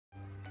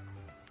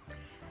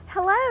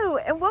Hello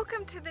and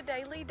welcome to the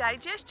Daily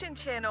Digestion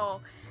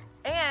channel,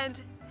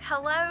 and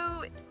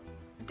hello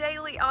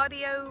Daily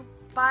Audio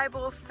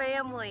Bible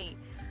family.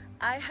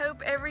 I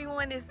hope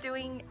everyone is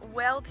doing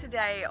well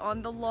today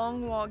on the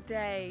long walk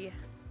day,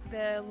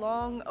 the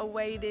long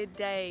awaited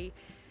day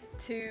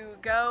to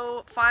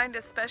go find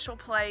a special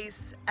place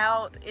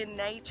out in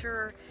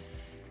nature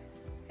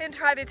and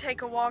try to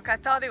take a walk. I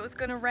thought it was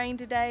going to rain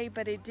today,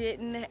 but it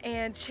didn't,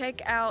 and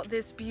check out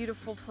this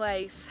beautiful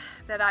place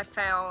that I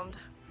found.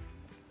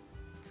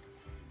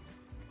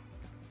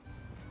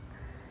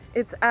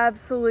 It's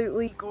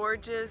absolutely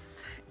gorgeous,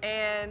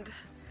 and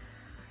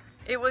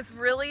it was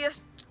really a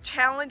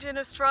challenge and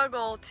a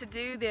struggle to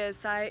do this.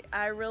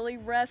 I really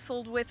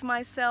wrestled with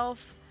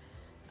myself,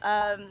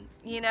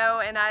 you know,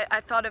 and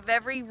I thought of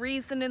every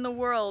reason in the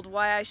world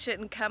why I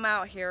shouldn't come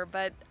out here,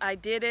 but I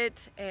did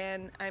it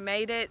and I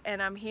made it and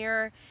I'm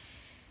here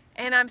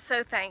and I'm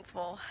so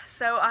thankful.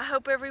 So I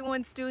hope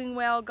everyone's doing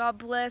well. God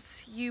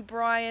bless you,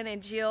 Brian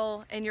and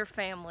Jill, and your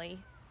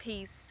family.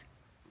 Peace.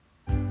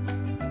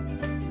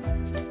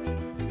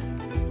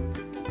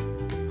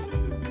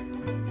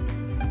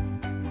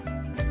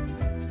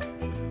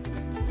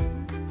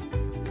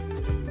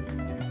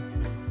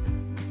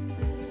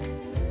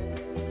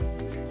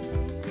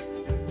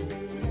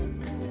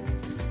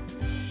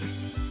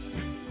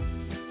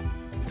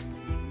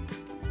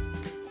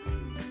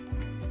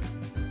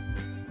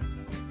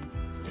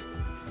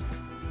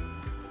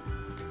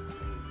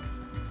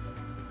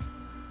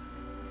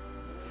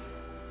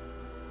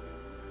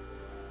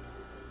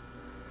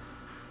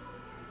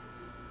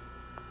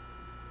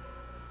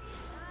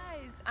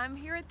 I'm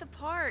here at the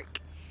park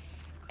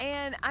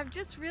and I've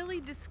just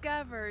really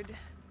discovered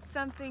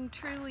something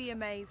truly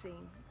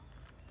amazing.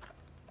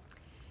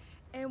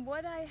 And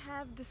what I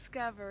have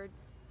discovered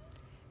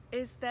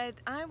is that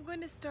I'm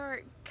going to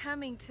start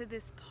coming to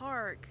this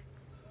park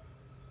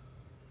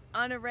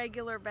on a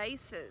regular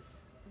basis.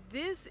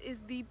 This is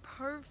the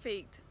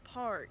perfect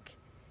park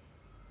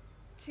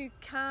to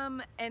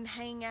come and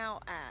hang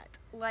out at,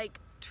 like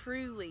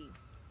truly.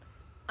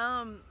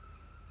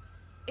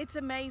 It's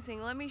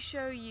amazing. Let me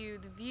show you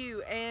the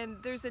view. And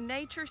there's a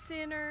nature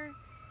center.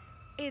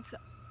 It's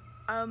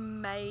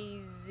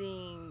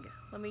amazing.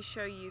 Let me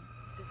show you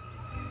the view.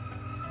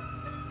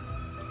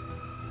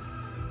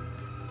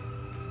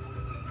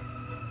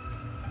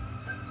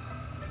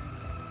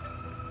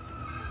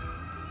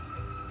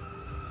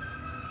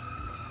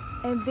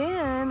 And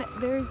then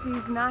there's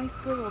these nice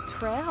little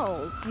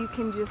trails you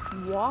can just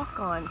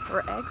walk on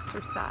for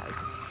exercise.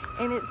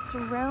 And it's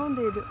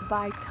surrounded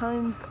by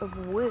tons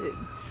of woods.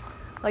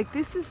 Like,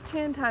 this is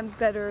 10 times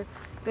better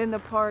than the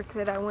park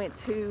that I went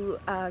to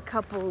a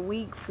couple of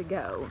weeks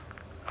ago.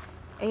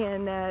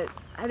 And I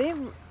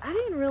didn't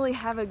really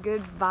have a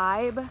good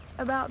vibe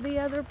about the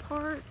other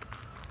park.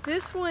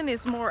 This one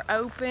is more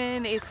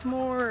open, it's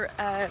more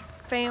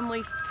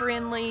family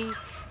friendly,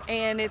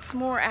 and it's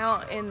more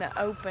out in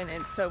the open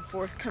and so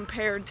forth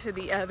compared to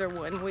the other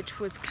one, which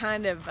was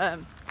kind of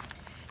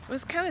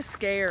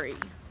scary.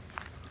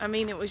 I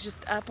mean, it was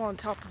just up on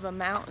top of a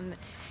mountain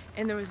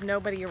and there was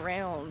nobody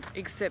around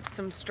except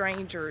some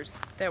strangers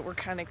that were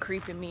kind of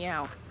creeping me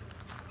out.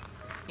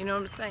 You know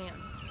what I'm saying?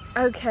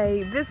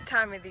 Okay, this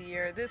time of the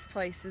year, this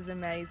place is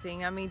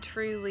amazing. I mean,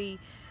 truly.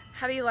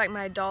 How do you like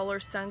my dollar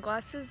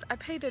sunglasses? I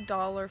paid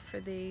 $1 for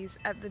these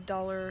at the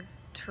Dollar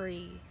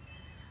Tree.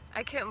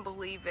 I couldn't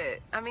believe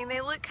it. I mean,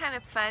 they look kind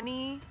of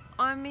funny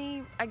on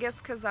me, I guess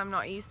because I'm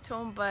not used to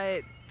them,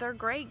 but they're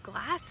great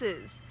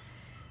glasses.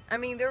 I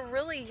mean, they're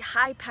really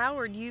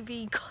high-powered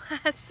UV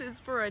glasses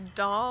for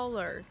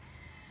 $1.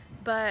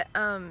 But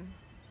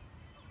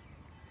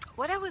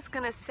what I was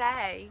gonna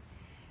say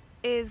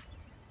is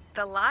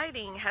the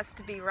lighting has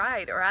to be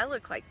right, or I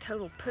look like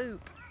total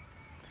poop.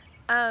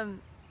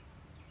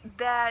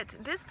 That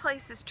this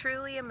place is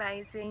truly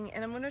amazing,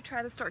 and I'm gonna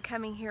try to start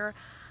coming here.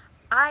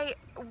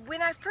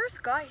 When I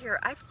first got here,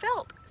 I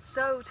felt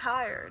so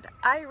tired.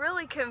 I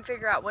really couldn't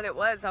figure out what it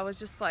was. I was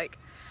just like,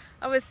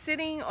 I was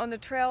sitting on the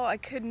trail, I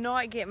could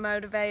not get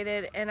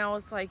motivated, and I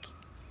was like,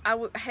 I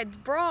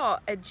had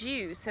brought a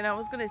juice and I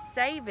was going to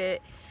save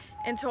it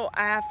until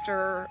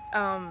after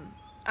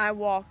I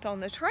walked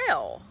on the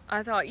trail.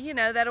 I thought, you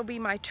know, that'll be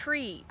my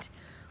treat.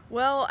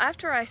 Well,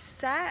 after I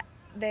sat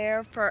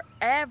there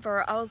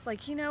forever, I was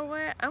like, you know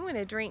what, I'm going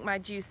to drink my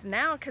juice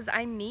now because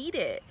I need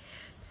it.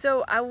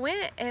 So I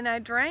went and I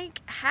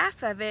drank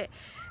half of it,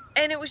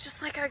 and it was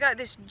just like I got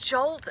this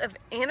jolt of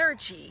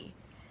energy,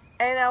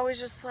 and I was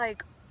just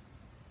like,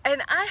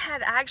 and I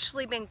had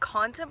actually been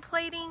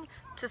contemplating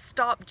to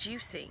stop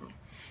juicing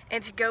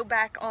and to go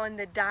back on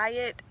the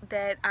diet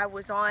that I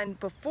was on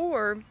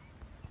before,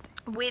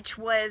 which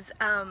was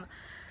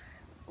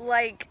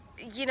like,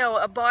 you know,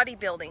 a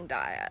bodybuilding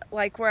diet,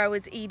 like where I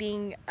was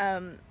eating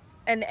an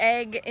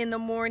egg in the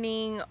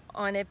morning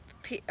on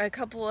a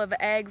couple of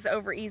eggs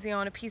over easy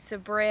on a piece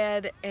of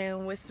bread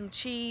and with some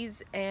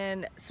cheese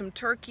and some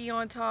turkey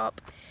on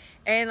top.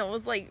 And it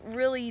was like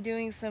really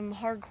doing some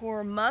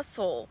hardcore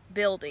muscle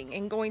building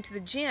and going to the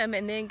gym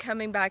and then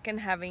coming back and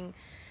having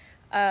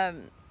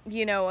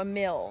you know, a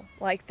meal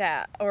like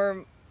that,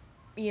 or,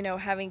 you know,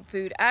 having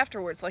food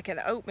afterwards, like an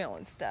oatmeal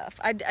and stuff.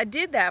 I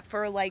did that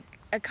for like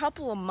a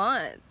couple of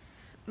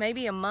months,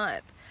 maybe a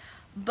month.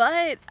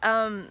 But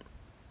I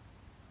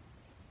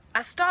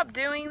stopped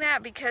doing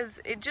that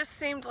because it just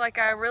seemed like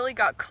I really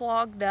got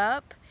clogged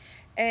up,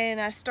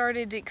 and I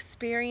started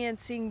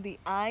experiencing the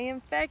eye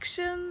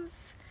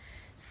infections.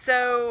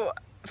 So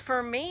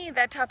for me,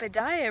 that type of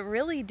diet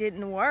really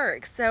didn't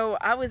work. So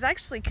I was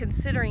actually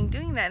considering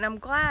doing that, and I'm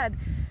glad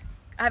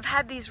I've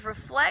had these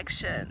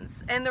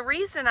reflections. And the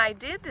reason I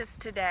did this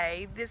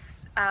today,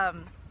 this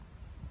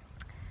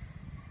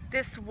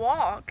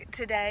walk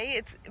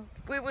today,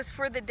 it was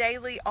for the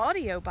Daily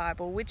Audio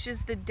Bible, which is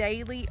the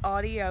Daily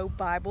Audio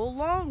Bible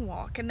Long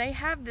Walk. And they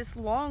have this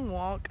long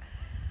walk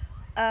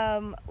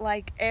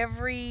like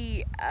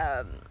every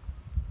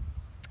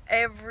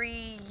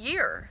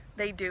year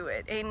they do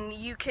it. And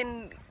you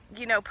can,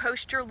 you know,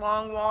 post your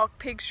long walk,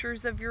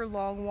 pictures of your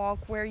long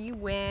walk, where you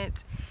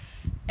went,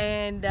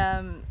 and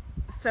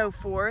so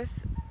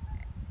forth,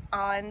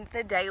 on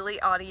the Daily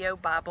Audio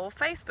Bible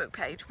Facebook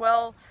page.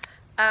 Well,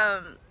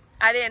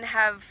 I didn't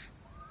have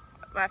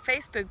my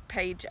Facebook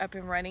page up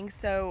and running,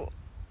 so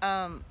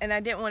and I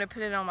didn't want to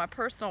put it on my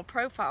personal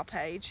profile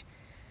page,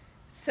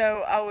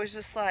 so I was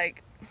just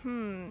like,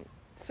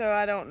 so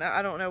I don't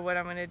know what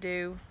I'm gonna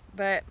do,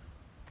 but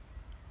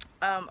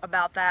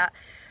about that.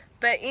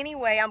 But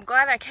anyway, I'm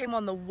glad I came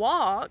on the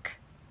walk,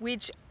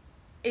 which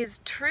is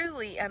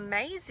truly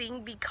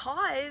amazing,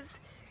 because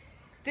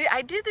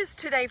I did this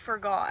today for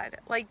God.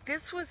 Like,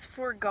 this was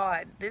for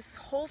God. This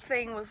whole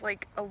thing was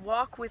like a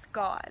walk with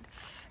God.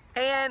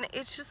 And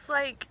it's just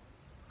like,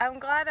 I'm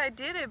glad I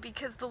did it,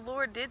 because the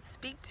Lord did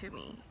speak to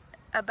me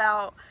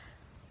about,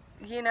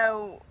 you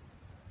know,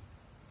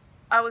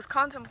 I was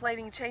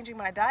contemplating changing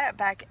my diet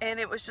back, and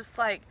it was just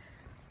like,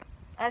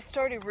 I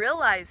started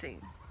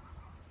realizing,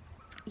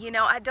 you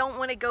know, I don't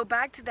want to go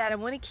back to that. I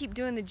want to keep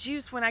doing the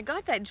juice. When I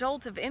got that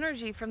jolt of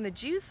energy from the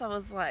juice, I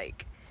was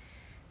like,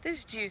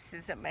 this juice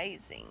is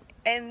amazing.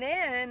 And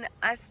then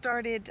I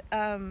started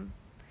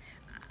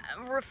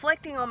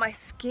reflecting on my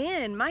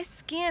skin. My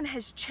skin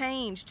has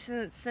changed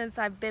since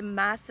I've been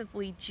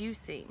massively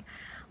juicing.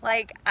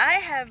 Like, I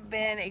have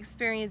been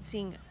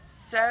experiencing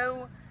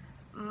so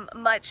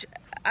much.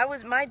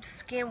 My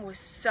skin was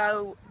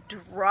so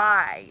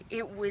dry.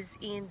 It was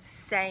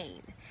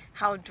insane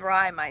how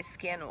dry my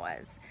skin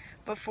was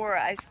before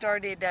I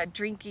started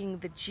drinking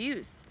the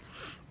juice.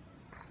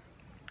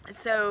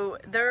 So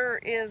there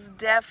is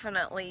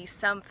definitely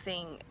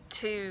something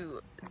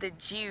to the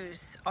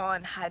juice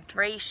on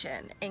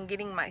hydration and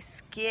getting my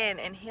skin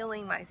and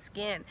healing my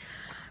skin,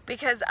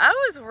 because I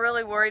was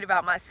really worried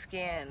about my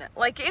skin.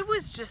 Like, it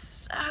was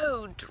just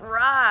so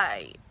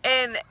dry,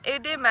 and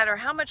it didn't matter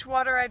how much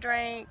water I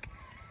drank.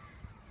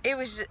 It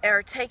was just,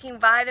 or taking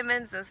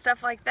vitamins and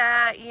stuff like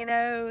that, you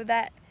know,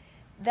 that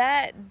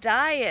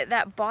diet,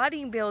 that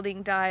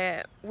bodybuilding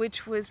diet,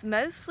 which was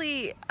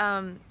mostly,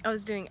 I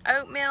was doing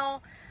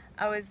oatmeal,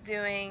 I was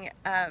doing,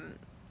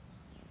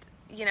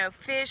 you know,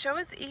 fish. I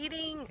was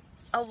eating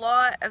a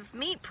lot of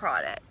meat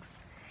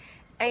products,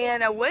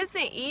 and I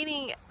wasn't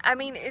eating, I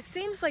mean, it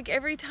seems like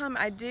every time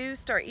I do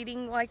start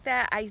eating like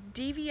that, I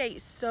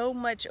deviate so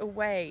much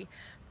away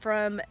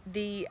from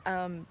the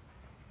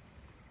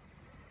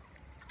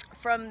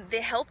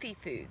healthy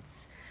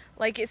foods.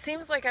 Like, it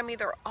seems like I'm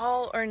either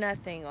all or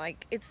nothing.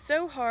 Like, it's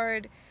so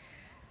hard.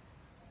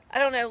 I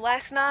don't know,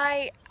 last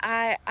night,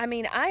 I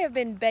mean, I have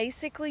been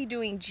basically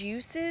doing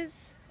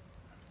juices,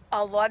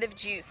 a lot of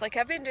juice. Like,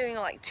 I've been doing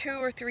like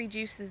 2 or 3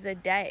 juices a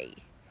day.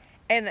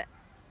 And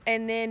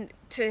then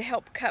to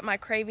help cut my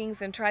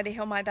cravings and try to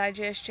heal my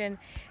digestion.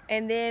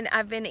 And then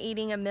I've been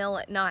eating a meal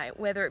at night,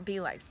 whether it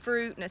be like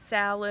fruit and a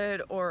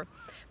salad,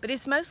 but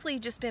it's mostly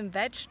just been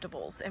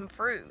vegetables and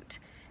fruit.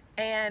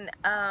 And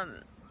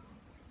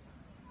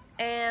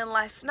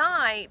last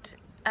night,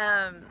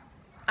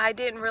 I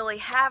didn't really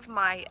have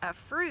my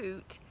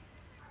fruit,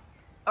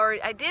 or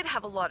I did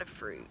have a lot of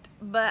fruit,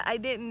 but I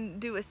didn't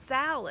do a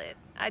salad.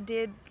 I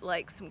did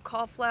like some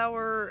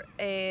cauliflower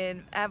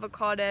and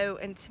avocado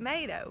and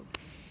tomato.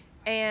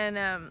 And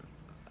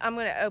I'm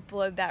going to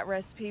upload that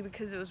recipe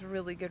because it was a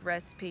really good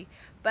recipe.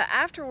 But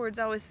afterwards,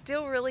 I was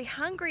still really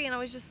hungry, and I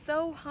was just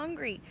so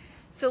hungry.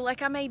 So,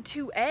 like, I made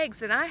 2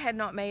 eggs, and I had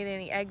not made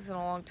any eggs in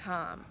a long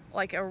time.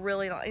 Like,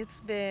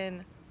 it's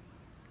been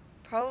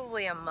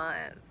probably a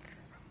month.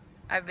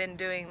 I've been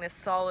doing this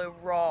solid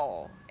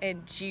raw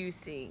and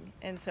juicing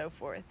and so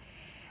forth.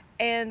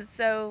 And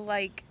so,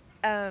 like,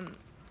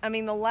 I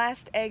mean, the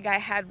last egg I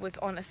had was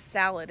on a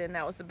salad, and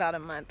that was about a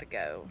month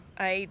ago.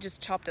 I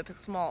just chopped up a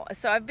small.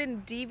 So I've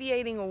been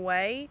deviating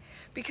away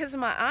because of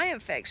my eye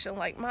infection.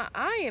 Like, my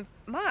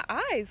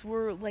eyes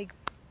were like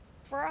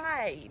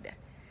fried.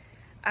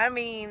 I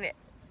mean,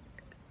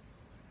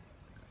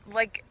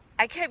 like,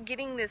 I kept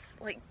getting this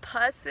like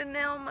pus in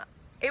them.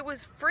 It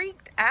was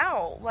freaked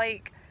out.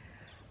 Like,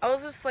 I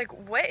was just like,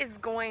 what is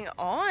going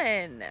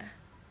on?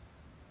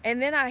 And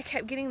then I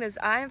kept getting those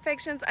eye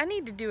infections. I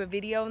need to do a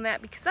video on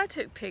that because I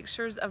took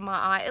pictures of my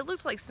eye. It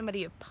looked like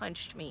somebody had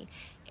punched me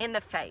in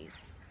the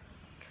face.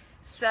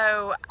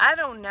 So I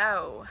don't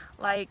know,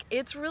 like,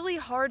 it's really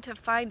hard to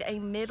find a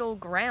middle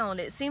ground.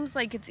 It seems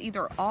like it's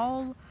either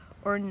all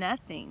or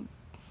nothing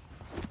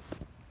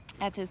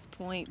at this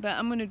point. But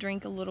I'm gonna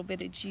drink a little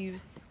bit of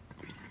juice.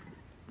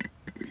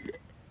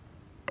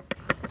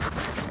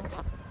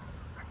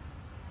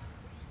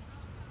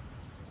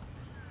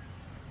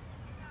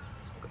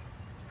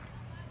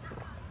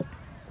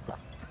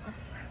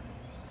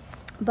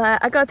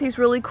 But I got these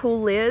really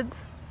cool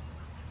lids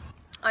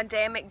on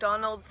Dan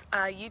McDonald's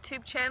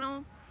YouTube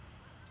channel.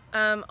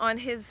 On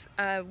his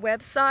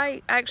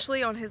website,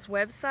 actually on his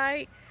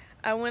website,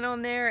 I went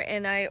on there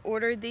and I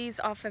ordered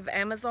these off of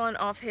Amazon,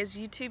 off his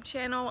YouTube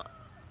channel,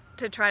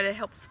 to try to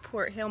help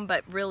support him.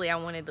 But really, I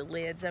wanted the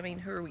lids. I mean,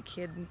 who are we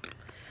kidding?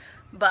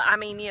 But I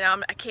mean, you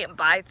know, I can't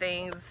buy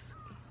things,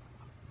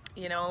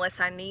 you know, unless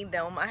I need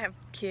them. I have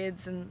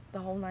kids and the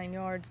whole 9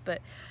 yards.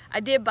 But I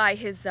did buy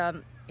his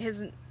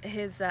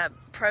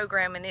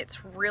program, and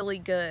it's really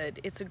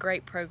good. It's a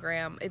great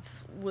program. It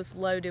was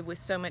loaded with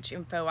so much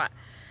info.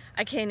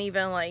 I can't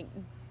even like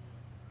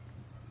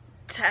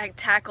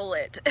tackle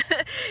it.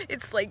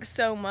 It's like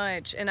so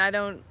much, and I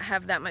don't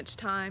have that much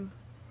time.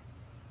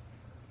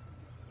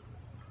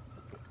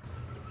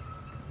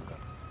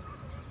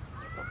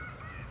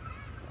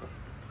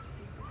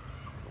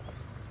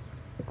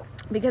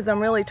 Because I'm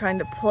really trying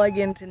to plug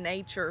into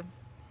nature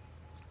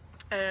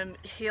and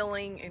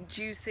healing and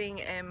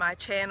juicing and my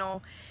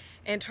channel,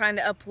 and trying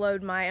to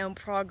upload my own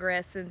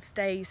progress and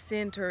stay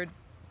centered,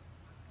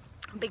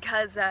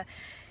 because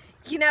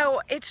you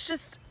know, it's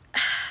just,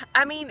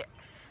 I mean,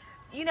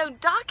 you know,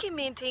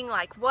 documenting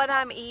like what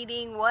I'm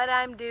eating, what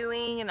I'm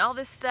doing, and all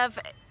this stuff,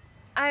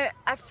 I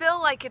feel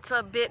like it's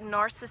a bit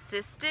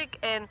narcissistic.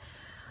 And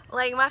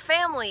like my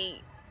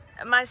family,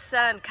 my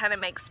son kind of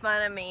makes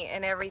fun of me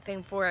and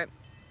everything for it.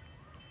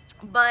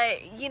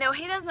 But, you know,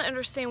 he doesn't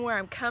understand where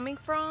I'm coming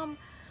from.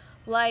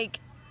 Like,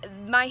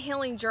 my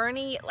healing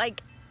journey,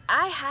 like,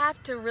 I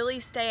have to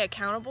really stay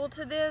accountable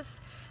to this,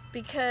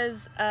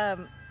 because,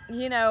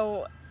 you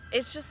know,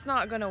 it's just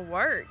not going to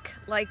work.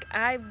 Like,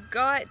 I've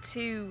got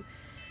to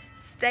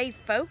stay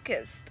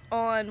focused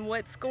on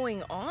what's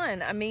going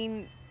on. I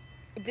mean,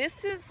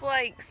 this is,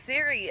 like,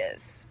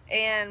 serious.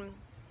 And,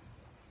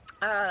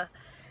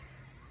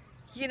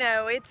 you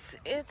know,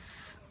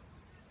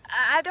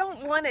 I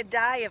don't want to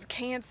die of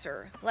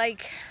cancer.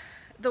 Like,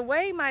 the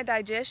way my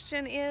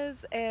digestion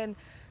is and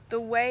the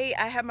way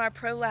I have my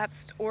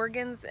prolapsed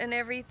organs and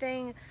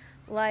everything,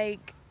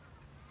 like,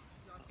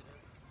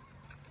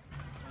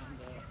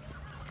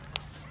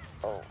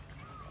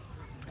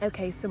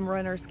 okay, some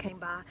runners came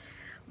by.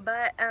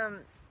 But,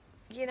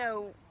 you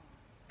know,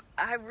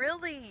 I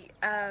really,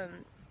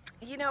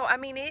 you know, I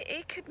mean,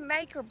 it could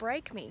make or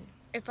break me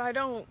if I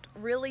don't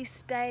really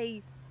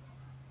stay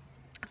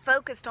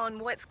focused on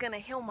what's going to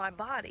heal my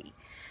body.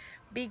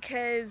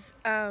 Because,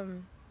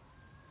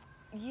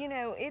 you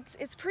know,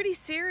 it's pretty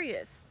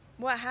serious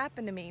what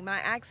happened to me, my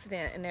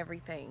accident and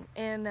everything.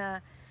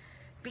 And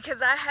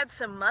because I had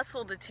some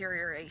muscle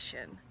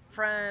deterioration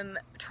from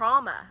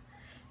trauma.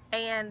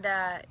 And,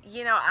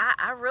 you know,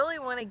 I really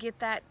want to get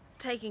that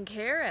taken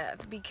care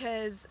of,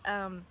 because,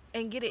 and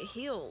get it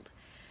healed.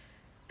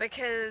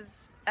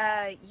 Because,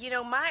 you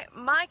know,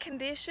 my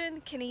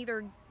condition can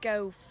either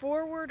go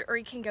forward or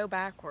it can go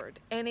backward.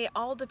 And it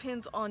all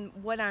depends on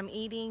what I'm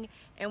eating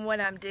and what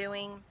I'm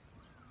doing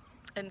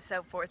and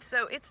so forth.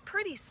 So it's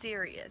pretty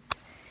serious.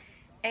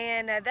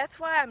 And that's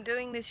why I'm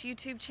doing this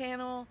YouTube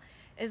channel,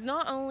 is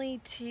not only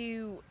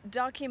to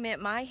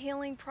document my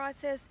healing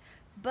process,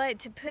 but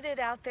to put it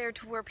out there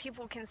to where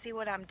people can see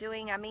what I'm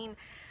doing. I mean,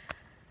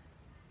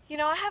 you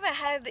know, I haven't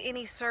had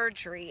any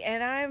surgery,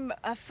 and I'm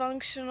a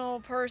functional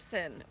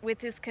person with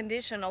this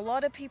condition. A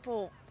lot of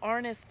people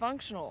aren't as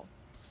functional,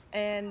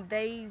 and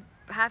they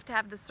have to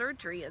have the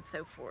surgery and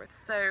so forth.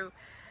 So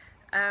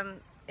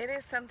it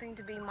is something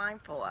to be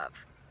mindful of.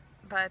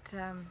 But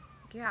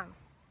yeah.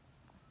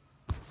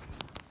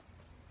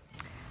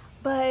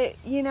 But,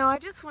 you know, I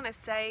just want to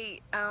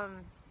say,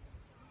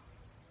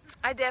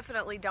 I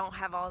definitely don't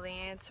have all the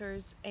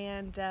answers,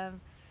 and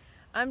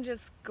I'm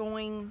just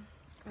going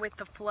with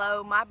the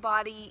flow. My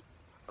body,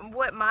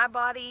 what my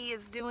body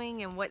is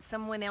doing and what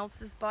someone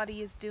else's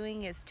body is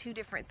doing is two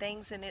different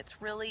things. And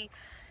it's really,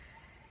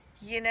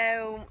 you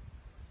know,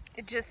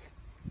 just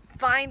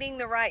finding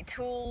the right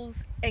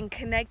tools and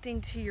connecting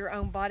to your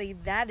own body.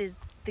 That is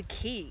the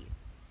key.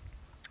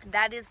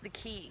 That is the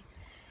key,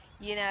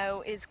 you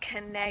know, is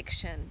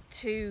connection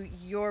to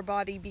your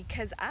body.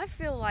 Because I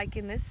feel like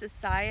in this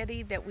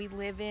society that we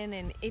live in,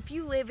 and if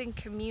you live in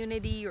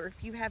community or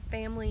if you have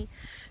family,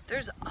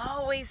 there's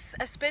always,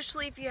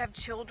 especially if you have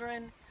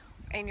children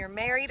and you're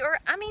married, or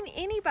I mean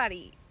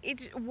anybody,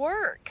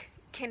 work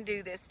can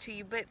do this to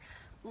you. But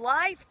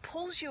life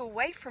pulls you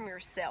away from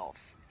yourself.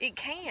 It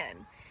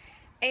can.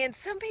 And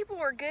some people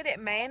are good at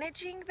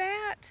managing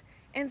that,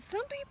 and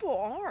some people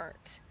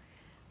aren't.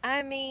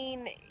 I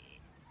mean,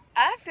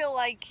 I feel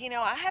like, you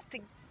know, I have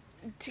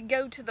to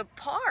go to the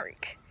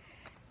park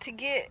to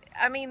get,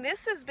 I mean,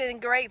 this has been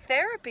great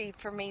therapy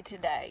for me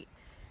today.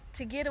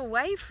 to get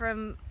away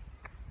from,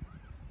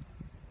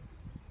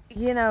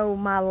 you know,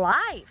 my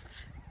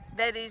life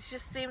that it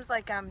just seems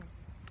like I'm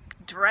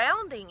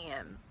drowning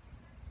in,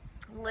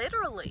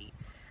 literally.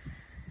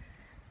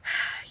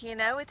 You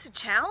know, it's a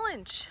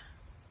challenge,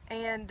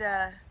 and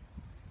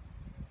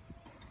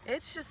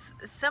it's just,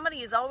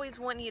 somebody is always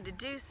wanting you to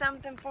do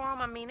something for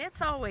them. I mean,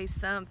 it's always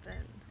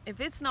something. If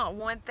it's not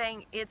one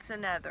thing, it's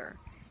another.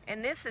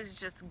 And this is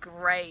just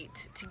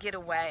great to get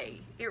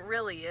away. It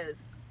really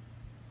is.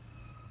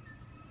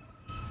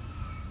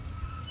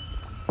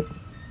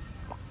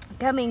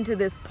 Coming to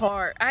this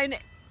part,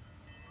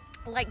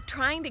 like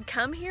trying to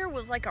come here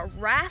was like a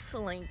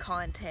wrestling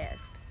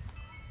contest.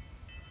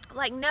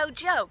 Like, no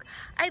joke.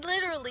 I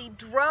literally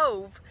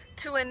drove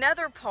to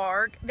another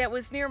park that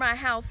was near my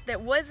house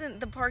that wasn't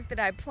the park that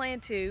I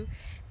planned to,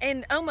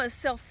 and almost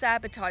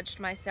self-sabotaged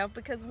myself,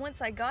 because once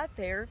I got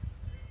there,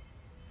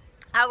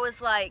 I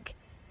was like,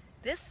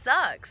 this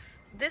sucks.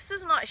 This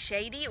is not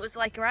shady. It was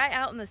like right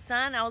out in the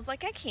sun. I was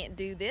like, I can't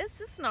do this.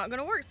 This is not going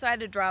to work. So I had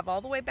to drive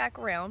all the way back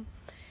around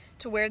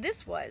to where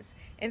this was.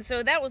 And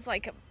so that was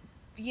like,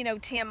 you know,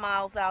 10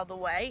 miles out of the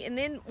way. And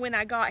then when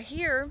I got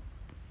here,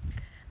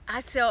 I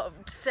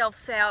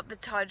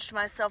self-sabotaged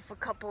myself a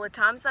couple of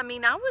times. I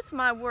mean, I was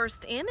my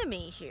worst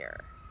enemy here,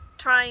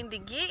 trying to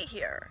get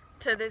here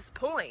to this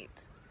point,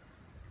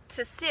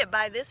 to sit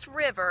by this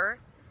river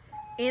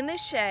in the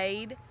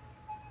shade,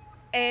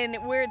 and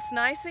where it's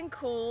nice and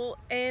cool,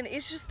 and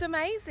it's just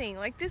amazing.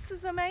 Like, this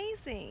is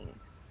amazing.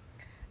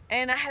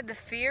 And I had the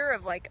fear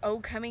of, like, oh,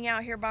 coming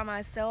out here by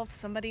myself,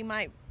 somebody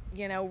might,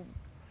 you know,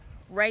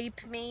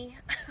 rape me.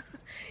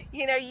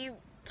 You know,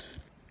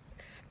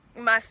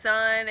 my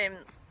son and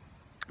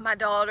my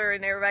daughter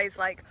and everybody's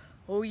like,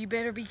 oh, you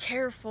better be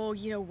careful,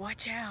 you know,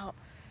 watch out.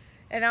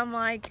 And I'm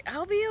like,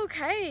 I'll be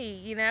okay,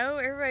 you know.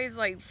 Everybody's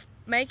like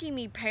making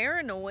me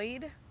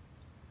paranoid.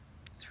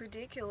 It's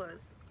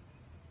ridiculous.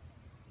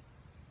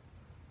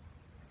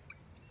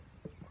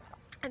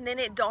 And then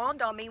it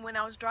dawned on me when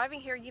I was driving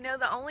here, you know,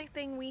 the only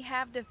thing we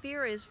have to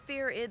fear is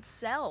fear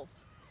itself.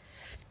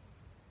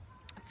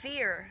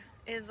 Fear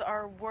is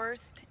our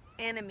worst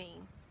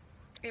enemy.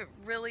 It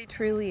really,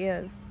 truly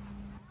is.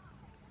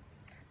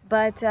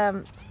 But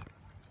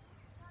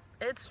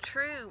it's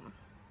true.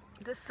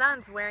 The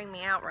sun's wearing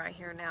me out right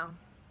here now.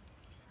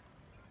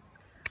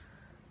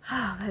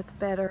 Oh, that's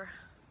better.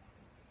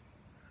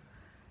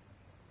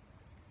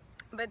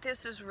 But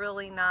this is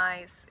really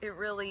nice. It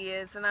really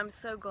is. And I'm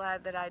so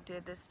glad that I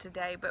did this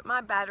today. But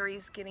my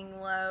battery's getting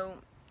low,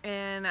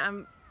 and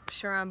I'm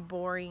sure I'm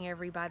boring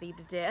everybody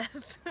to death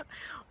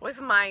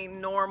with my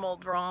normal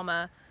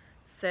drama.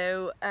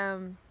 So,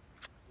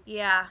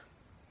 yeah.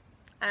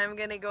 I'm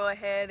going to go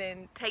ahead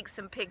and take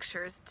some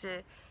pictures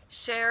to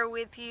share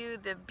with you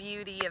the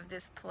beauty of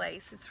this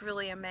place. It's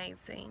really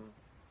amazing.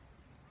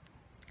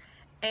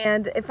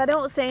 And if I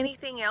don't say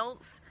anything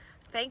else,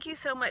 thank you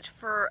so much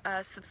for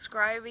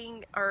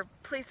subscribing, or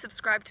please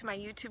subscribe to my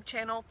YouTube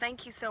channel.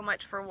 Thank you so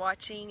much for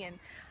watching, and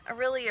I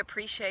really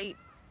appreciate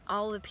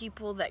all the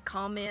people that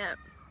comment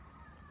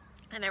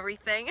and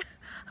everything.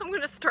 I'm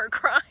going to start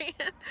crying.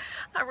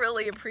 I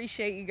really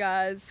appreciate you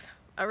guys.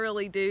 I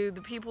really do.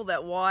 The people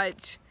that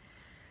watch.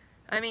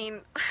 I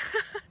mean,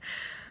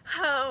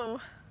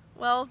 oh,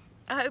 well,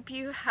 I hope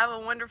you have a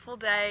wonderful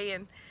day,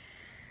 and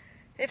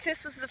if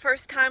this is the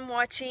first time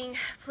watching,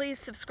 please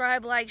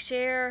subscribe, like,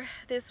 share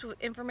this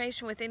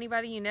information with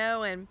anybody you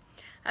know, and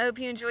I hope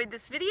you enjoyed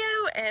this video,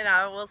 and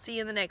I will see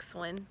you in the next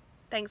one.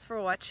 Thanks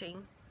for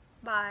watching.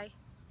 Bye.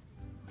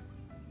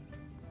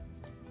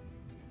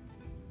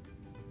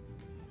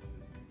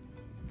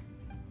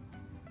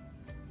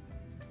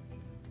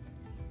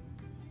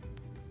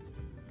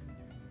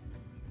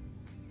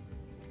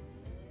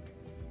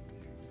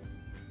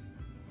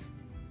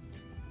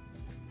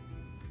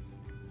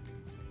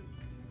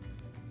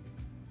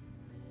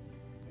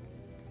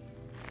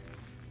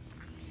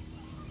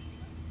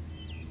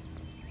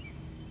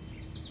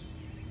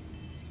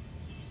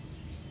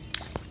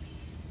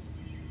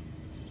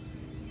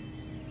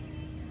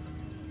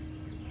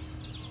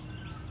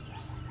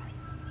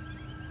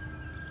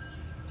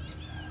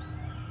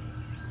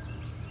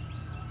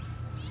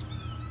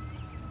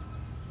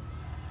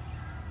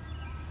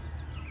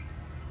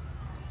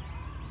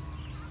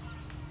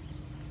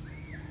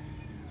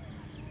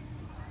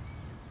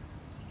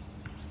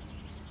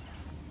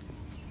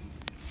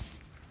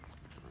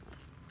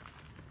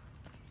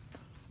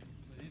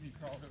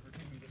 Crawled over to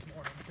me this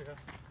morning to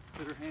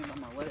put her hand on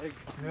my leg.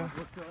 Yeah. I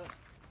looked up.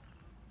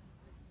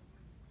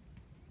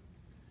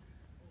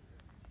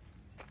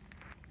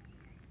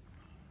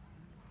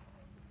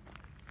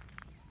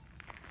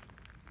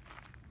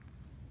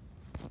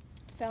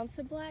 Found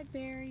some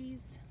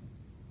blackberries.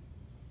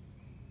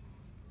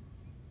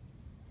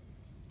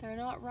 They're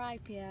not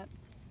ripe yet.